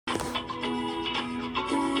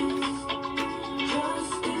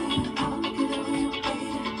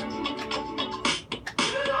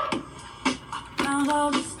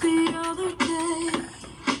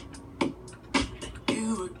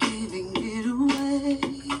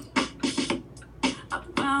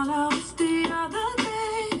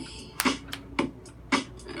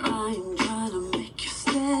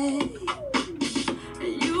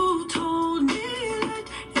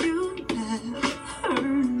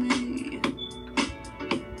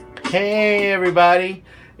Hey everybody,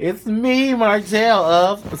 it's me Martell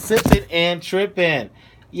of Sippin' and Trippin'.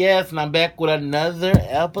 Yes, and I'm back with another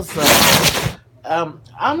episode.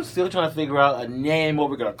 I'm still trying to figure out a name, what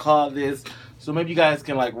we're gonna call this. So maybe you guys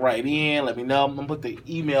can like write in, let me know. I'm gonna put the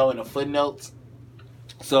email in the footnotes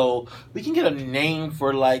so we can get a name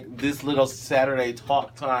for like this little Saturday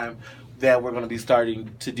talk time that we're gonna be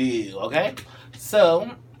starting to do. Okay,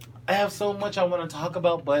 so I have so much I want to talk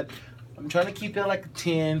about, but I'm trying to keep it like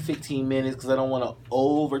 10, 15 minutes because I don't want to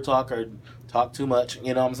over talk or talk too much.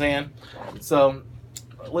 You know what I'm saying? So,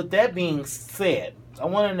 with that being said, I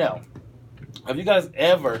want to know, have you guys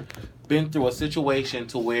ever been through a situation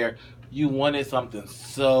to where you wanted something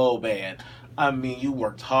so bad? I mean, you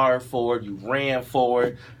worked hard for it, you ran for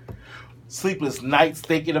it, sleepless nights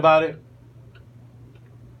thinking about it.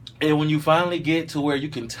 And when you finally get to where you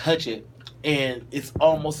can touch it and it's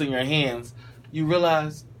almost in your hands, you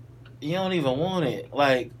realize you don't even want it.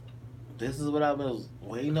 Like, this is what I was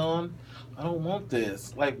waiting on. I don't want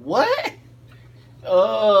this. Like, what?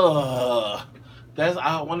 Ugh.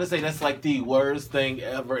 I want to say that's like the worst thing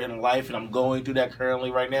ever in life, and I'm going through that currently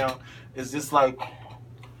right now. It's just like,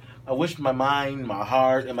 I wish my mind, my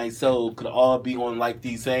heart, and my soul could all be on like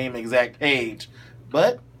the same exact page.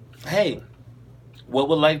 But, hey, what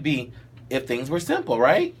would life be if things were simple,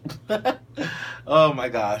 right? Oh my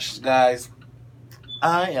gosh, guys.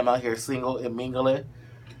 I am out here single and mingling,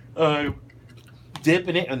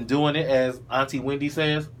 dipping it and doing it, as Auntie Wendy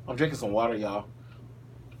says. I'm drinking some water, y'all.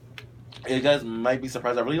 You guys might be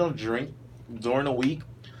surprised. I really don't drink during the week.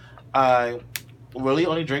 I really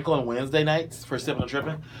only drink on Wednesday nights for sipping and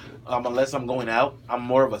tripping, unless I'm going out. I'm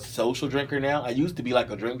more of a social drinker now. I used to be like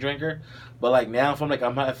a drink drinker, but like now, if I'm at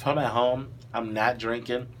home, I'm not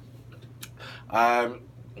drinking. I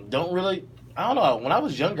don't really. I don't know. When I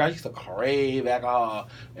was younger, I used to crave alcohol.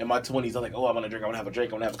 In my 20s, I was like, oh, I'm going to drink. I'm going to have a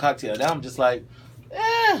drink. I'm going to have a cocktail. Now I'm just like,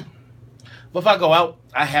 eh. But if I go out,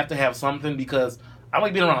 I have to have something because I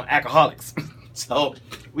like being around alcoholics. So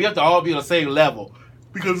we have to all be on the same level.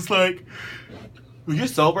 Because it's like, when you're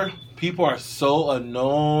sober, people are so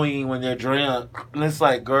annoying when they're drunk. And it's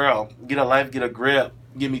like, girl, get a life, get a grip.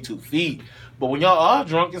 Give me 2 feet. But when y'all are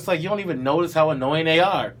drunk, it's like you don't even notice how annoying they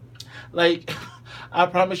are. Like, I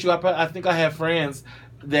promise you, I think I had friends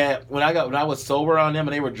that when I was sober on them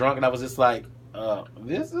and they were drunk, and I was just like,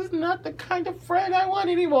 this is not the kind of friend I want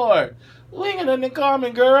anymore. We ain't got nothing in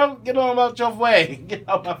common, girl. Get on out your way. Get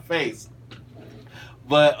out my face.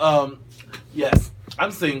 But, yes,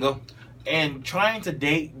 I'm single. And trying to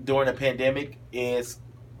date during a pandemic is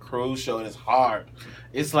crucial. It's hard.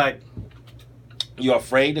 It's like you're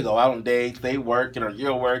afraid to go out on dates. They working or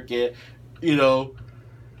you're working, you know.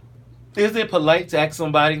 Is it polite to ask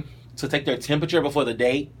somebody to take their temperature before the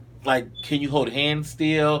date? Like, can you hold hands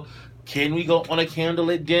still? Can we go on a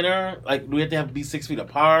candlelit dinner? Like, do we have to be 6 feet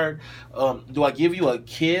apart? Do I give you a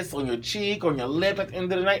kiss on your cheek, on your lip at the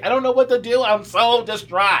end of the night? I don't know what to do. I'm so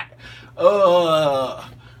distraught. I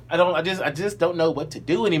just don't know what to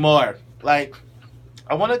do anymore. Like,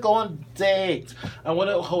 I want to go on dates. I want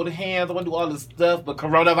to hold hands. I want to do all this stuff, but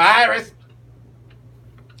coronavirus.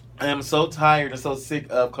 I am so tired and so sick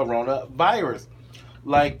of coronavirus.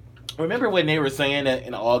 Like, remember when they were saying that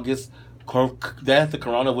in August that the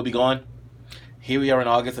corona would be gone? Here we are in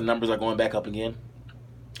August and numbers are going back up again.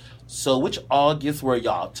 So which August were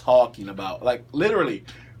y'all talking about? Like, literally,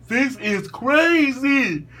 this is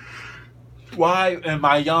crazy. Why am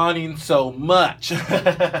I yawning so much?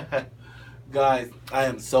 Guys, I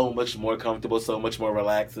am so much more comfortable, so much more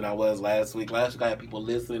relaxed than I was last week. Last week I had people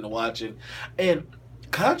listening and watching. And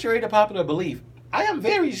contrary to popular belief, I am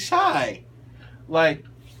very shy. Like,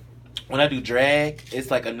 when I do drag,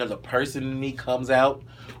 it's like another person in me comes out.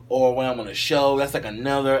 Or when I'm on a show, that's like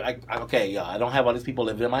another. Okay, y'all, I don't have all these people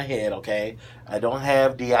living in my head, okay? I don't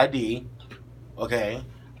have DID, okay?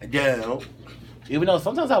 I don't. Even though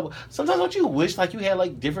sometimes don't you wish like you had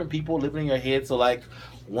like different people living in your head so like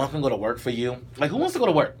one can go to work for you? Like, who wants to go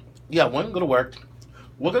to work? Yeah, one can go to work.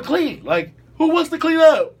 One can clean. Like, who wants to clean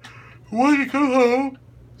up? One can come home.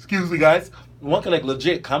 Excuse me, guys. One can like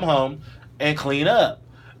legit come home and clean up.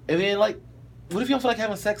 And then like, what if you don't feel like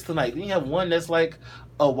having sex tonight? Then you have one that's like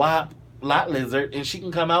a wop lot lizard and she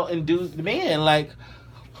can come out and do the man. Like,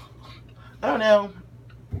 I don't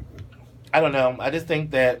know. I just think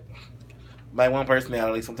that my one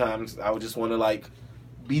personality, sometimes I would just want to like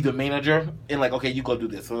be the manager and like, okay, you go do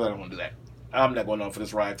this. So I don't want to do that. I'm not going on for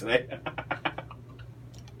this ride today.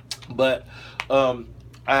 But I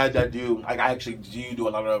actually do a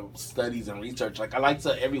lot of studies and research. Like, I like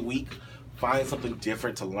to every week find something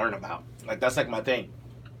different to learn about. Like, that's like my thing.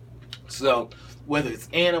 So whether it's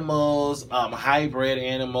animals,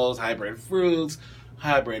 hybrid fruits,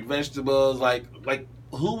 hybrid vegetables, like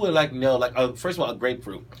who would like know? Like first of all, a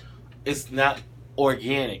grapefruit, it's not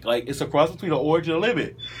organic. Like it's a cross between an orange and a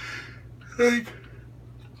lemon. Like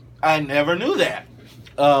I never knew that.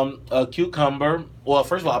 A cucumber. Well,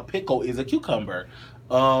 first of all, a pickle is a cucumber.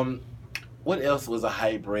 What else was a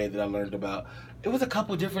hybrid that I learned about? It was a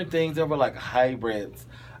couple different things that were like hybrids.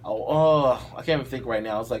 I can't even think right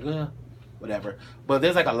now. It's like, whatever. But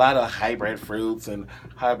there's like a lot of hybrid fruits and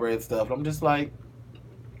hybrid stuff. I'm just like,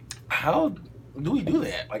 how do we do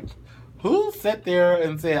that? Like, who sat there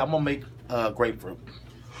and said, I'm going to make grapefruit?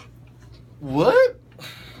 What?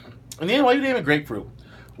 And then why you name it grapefruit?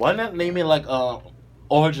 Why not name it like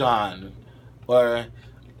Orgeon or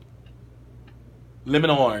lemon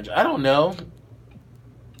orange? I don't know,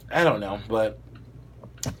 but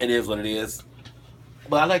it is what it is.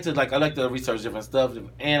 But I like to research different stuff,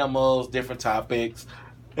 different animals, different topics.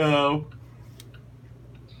 That's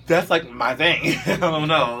like my thing. I don't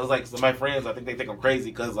know. It's like so my friends, I think they think I'm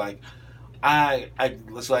crazy because like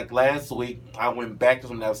it's like last week I went back to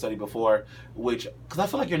something I've studied before, which because I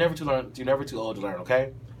feel like you're never too old to learn.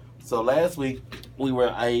 Okay, so last week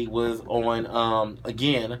I was on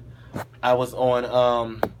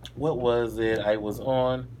what was it?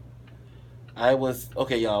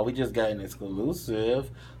 Okay, y'all. We just got an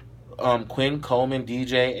exclusive. Quinn Coleman,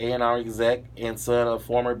 DJ, A&R exec, and son of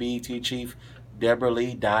former BET chief Deborah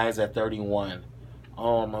Lee dies at 31.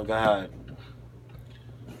 Oh my God.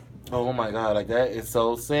 Like that is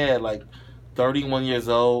so sad. Like 31 years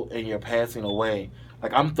old and you're passing away.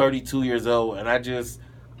 Like I'm 32 years old and I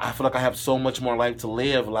feel like I have so much more life to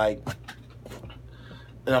live. Like,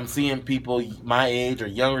 and I'm seeing people my age or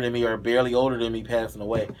younger than me or barely older than me passing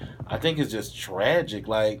away. I think it's just tragic.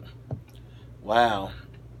 Like, wow.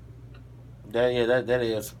 That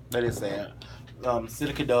is sad.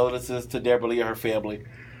 Send condolences to Deborah Lee and her family.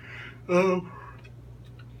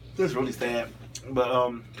 That's really sad.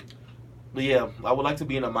 But yeah, I would like to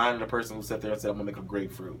be in the mind of the person who sat there and said, I'm going to make a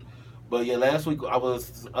grapefruit. But yeah, last week I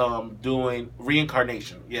was doing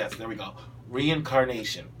reincarnation. Yes, there we go.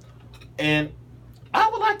 Reincarnation. And I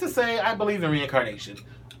would like to say I believe in reincarnation.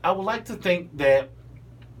 I would like to think that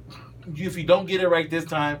if you don't get it right this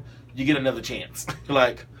time, you get another chance.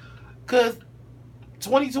 Like, because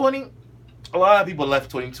 2020, a lot of people left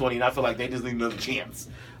 2020 and I feel like they just need another chance.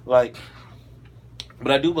 Like,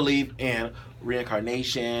 but I do believe in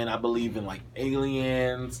reincarnation. I believe in like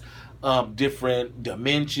aliens, different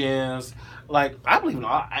dimensions. Like, I believe in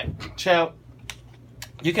all. Child,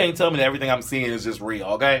 you can't tell me that everything I'm seeing is just real,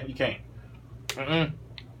 okay? You can't. I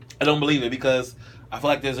don't believe it because I feel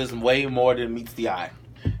like there's just way more than meets the eye.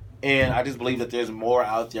 And I just believe that there's more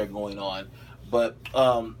out there going on. But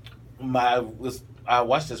I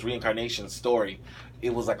watched this reincarnation story.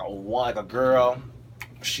 It was like a girl.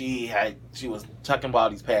 She was talking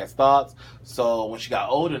about these past thoughts. So when she got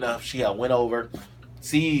old enough, she had went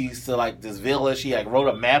overseas to like this village. She had wrote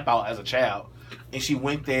a map out as a child, and she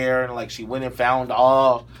went there and like she went and found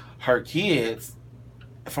all her kids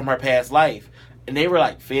from her past life. And they were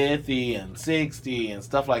like 50 and 60 and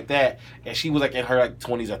stuff like that. And she was like in her like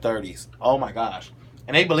 20s or 30s. Oh my gosh.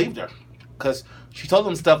 And they believed her. Because she told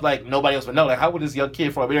them stuff like nobody else would know. Like, how would this young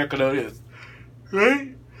kid from America know this?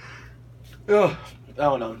 Right? Ugh. I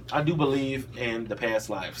don't know. I do believe in the past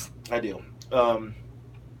lives. I do.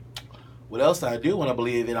 What else I do want to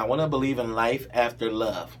believe in? I want to believe in life after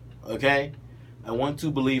love. Okay? I want to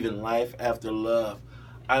believe in life after love.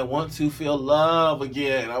 I want to feel love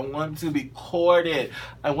again. I want to be courted.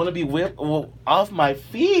 I want to be whipped off my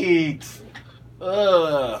feet.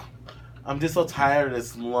 I'm just so tired of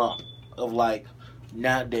this lump of like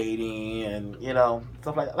not dating and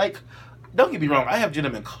stuff like that. Like, don't get me wrong. I have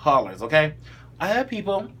gentlemen callers, okay? I have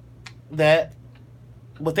people that,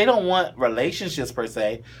 but they don't want relationships per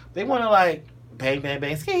se. They want to like bang, bang,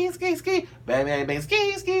 bang, ski, ski, ski. Bang, bang, bang,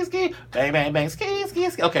 ski, ski, ski. Bang, bang, bang, ski, ski,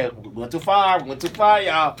 ski. Okay, we went too far,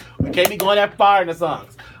 y'all. We can't be going that far in the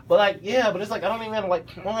songs. But like, yeah, but it's like, I don't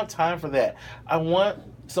have time for that. I want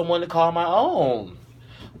someone to call my own.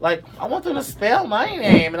 Like, I want them to spell my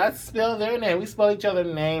name, and I spell their name. We spell each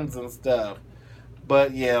other's names and stuff.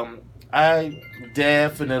 But yeah, I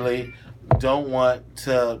definitely don't want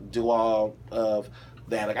to do all of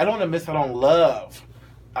that. Like, I don't want to miss out on love.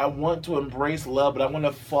 I want to embrace love, but I want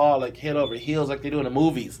to fall like head over heels like they do in the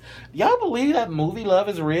movies. Y'all believe that movie love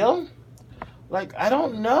is real? Like, I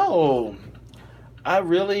don't know. I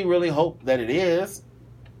really, really hope that it is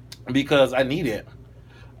because I need it.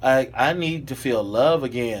 I need to feel love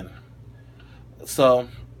again. So,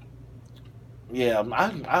 yeah,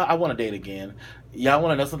 I want to date again. Y'all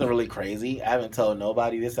want to know something really crazy? I haven't told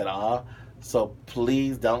nobody this at all. So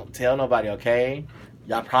please don't tell nobody, okay?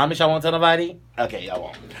 Y'all promise y'all won't tell nobody? Okay, y'all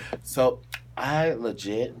won't. So I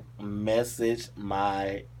legit messaged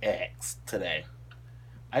my ex today.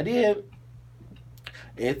 I did.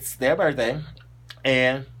 It's their birthday.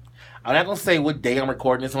 And I'm not going to say what day I'm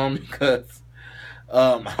recording this on because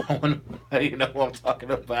I don't want to let you know what I'm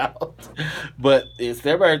talking about. But it's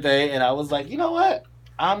their birthday. And I was like, you know what?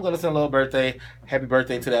 I'm going to send a little happy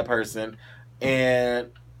birthday to that person.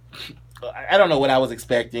 And I don't know what I was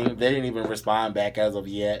expecting. They didn't even respond back as of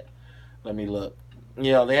yet. Let me look.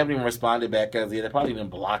 You know, they haven't even responded back as of yet. They probably even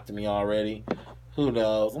blocked me already. Who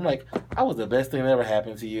knows? I'm like, I was the best thing that ever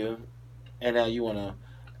happened to you. And now you want to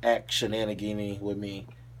act shenanigans with me.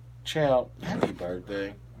 Child, happy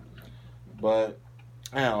birthday. But,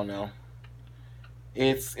 I don't know.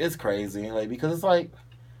 It's crazy. Like, because it's like,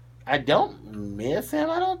 I don't miss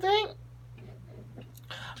him, I don't think.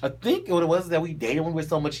 I think what it was that we dated when we were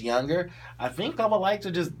so much younger. I think I would like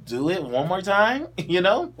to just do it one more time, you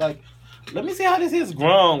know? Like, let me see how this is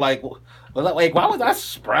grown. Like, why was I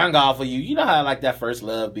sprung off of you? You know how, like, that first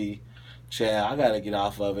love be. Child, I gotta get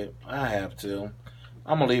off of it. I have to.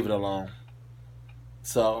 I'm gonna leave it alone.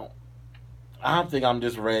 So, I think I'm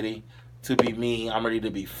just ready to be me. I'm ready to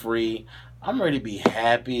be free. I'm ready to be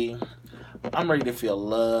happy. I'm ready to feel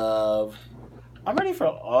love. I'm ready for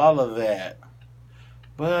all of that.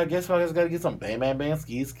 But I guess I just gotta get some bang, bang, bang,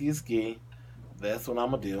 ski, ski, ski. That's what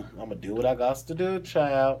I'm gonna do. I'm gonna do what I got to do,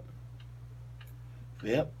 child.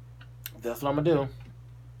 Yep. That's what I'm gonna do.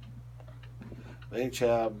 Hey,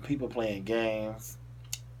 child, people playing games.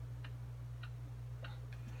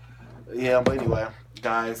 Yeah, but anyway,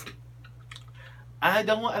 guys, I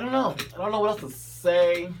don't know. I don't know what else to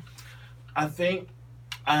say. I think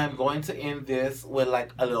I'm going to end this with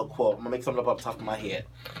like a little quote. I'm gonna make something up the top of my head.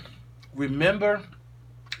 Remember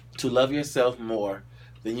to love yourself more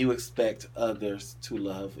than you expect others to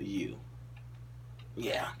love you.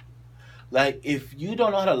 Yeah. Like, if you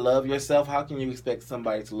don't know how to love yourself, how can you expect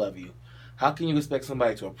somebody to love you? How can you expect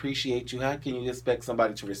somebody to appreciate you? How can you expect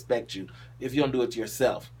somebody to respect you if you don't do it to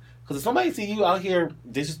yourself? Because if somebody see you out here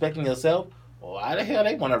disrespecting yourself, why the hell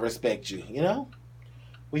they want to respect you, you know?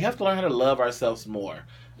 We have to learn how to love ourselves more.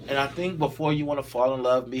 And I think before you want to fall in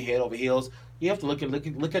love and be head over heels, you have to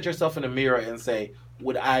look at yourself in the mirror and say,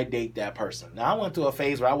 would I date that person? Now, I went through a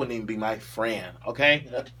phase where I wouldn't even be my friend, okay?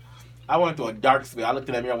 I went through a dark spell. I looked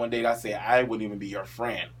in that mirror one day and I said, I wouldn't even be your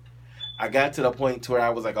friend. I got to the point to where I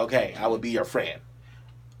was like, okay, I would be your friend.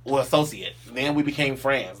 Well, associate. Then we became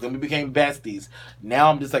friends. Then we became besties. Now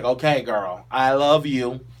I'm just like, okay, girl, I love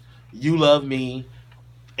you. You love me.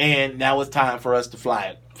 And now it's time for us to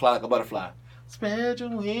fly like a butterfly. Spread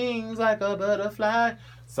your wings like a butterfly.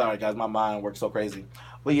 Sorry, guys, my mind works so crazy.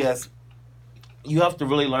 But yes, you have to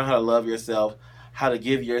really learn how to love yourself, how to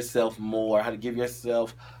give yourself more, how to give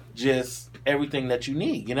yourself just everything that you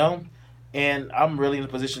need, you know? And I'm really in a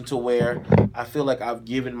position to where I feel like I've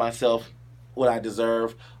given myself what I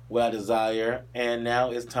deserve, what I desire, and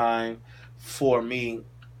now it's time for me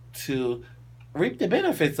to reap the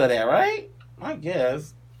benefits of that, right? I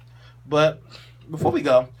guess. But before we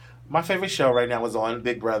go, my favorite show right now is on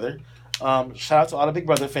Big Brother. Shout out to all the Big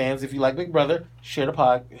Brother fans. If you like Big Brother, share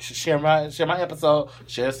my episode,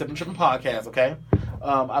 share Sippin' Trippin' podcast, okay?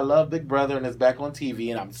 I love Big Brother and it's back on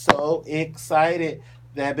TV, and I'm so excited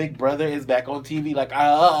that Big Brother is back on TV. Like,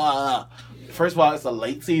 first of all, it's a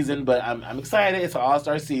late season, but I'm excited. It's an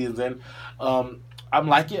all-star season. I'm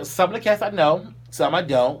liking some of the cast I know, some I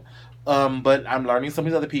don't. But I'm learning some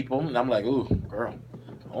of these other people, and I'm like, ooh, girl,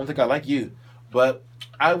 I don't think I like you. But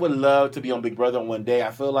I would love to be on Big Brother one day.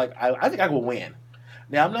 I feel like I think I will win.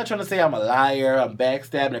 Now, I'm not trying to say I'm a liar, I'm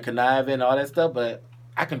backstabbing and conniving, all that stuff, but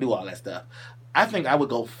I can do all that stuff. I think I would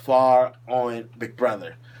go far on Big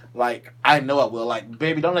Brother. Like, I know I will. Like,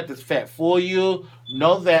 baby, don't let this fat fool you.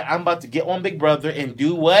 Know that I'm about to get on Big Brother and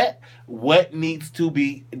do what? What needs to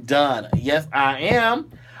be done. Yes, I am.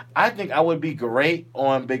 I think I would be great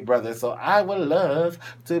on Big Brother. So I would love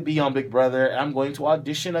to be on Big Brother. I'm going to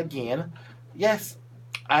audition again. Yes,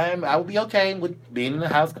 I will be okay with being in the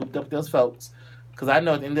house cooped up with those folks. Because I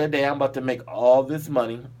know at the end of the day, I'm about to make all this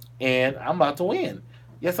money. And I'm about to win.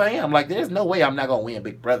 Yes, I am. Like, there's no way I'm not going to win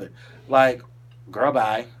Big Brother. Like, girl,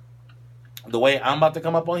 bye. The way I'm about to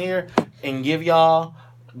come up on here and give y'all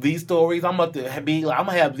these stories, I'm going to have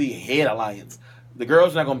the head alliance. The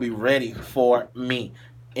girls are not going to be ready for me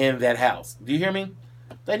in that house. Do you hear me?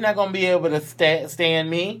 They're not going to be able to stand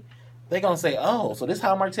me. They're going to say, oh, so this is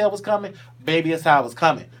how Martell was coming? Baby, it's how I was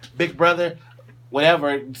coming. Big Brother,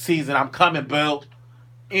 whatever season, I'm coming, boo.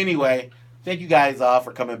 Anyway, Thank you guys all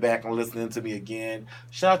for coming back and listening to me again.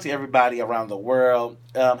 Shout out to everybody around the world.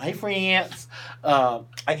 Hey, friends.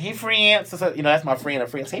 Hey, friends. That's my friend of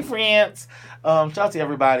friends. Hey, friends. Shout out to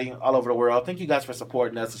everybody all over the world. Thank you guys for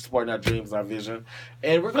supporting us, supporting our dreams, our vision.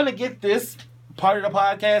 And we're going to get this part of the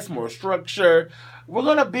podcast more structure. We're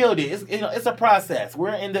going to build it. It's a process.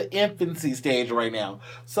 We're in the infancy stage right now.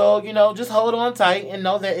 So, just hold on tight and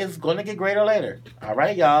know that it's going to get greater later. All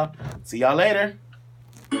right, y'all. See y'all later.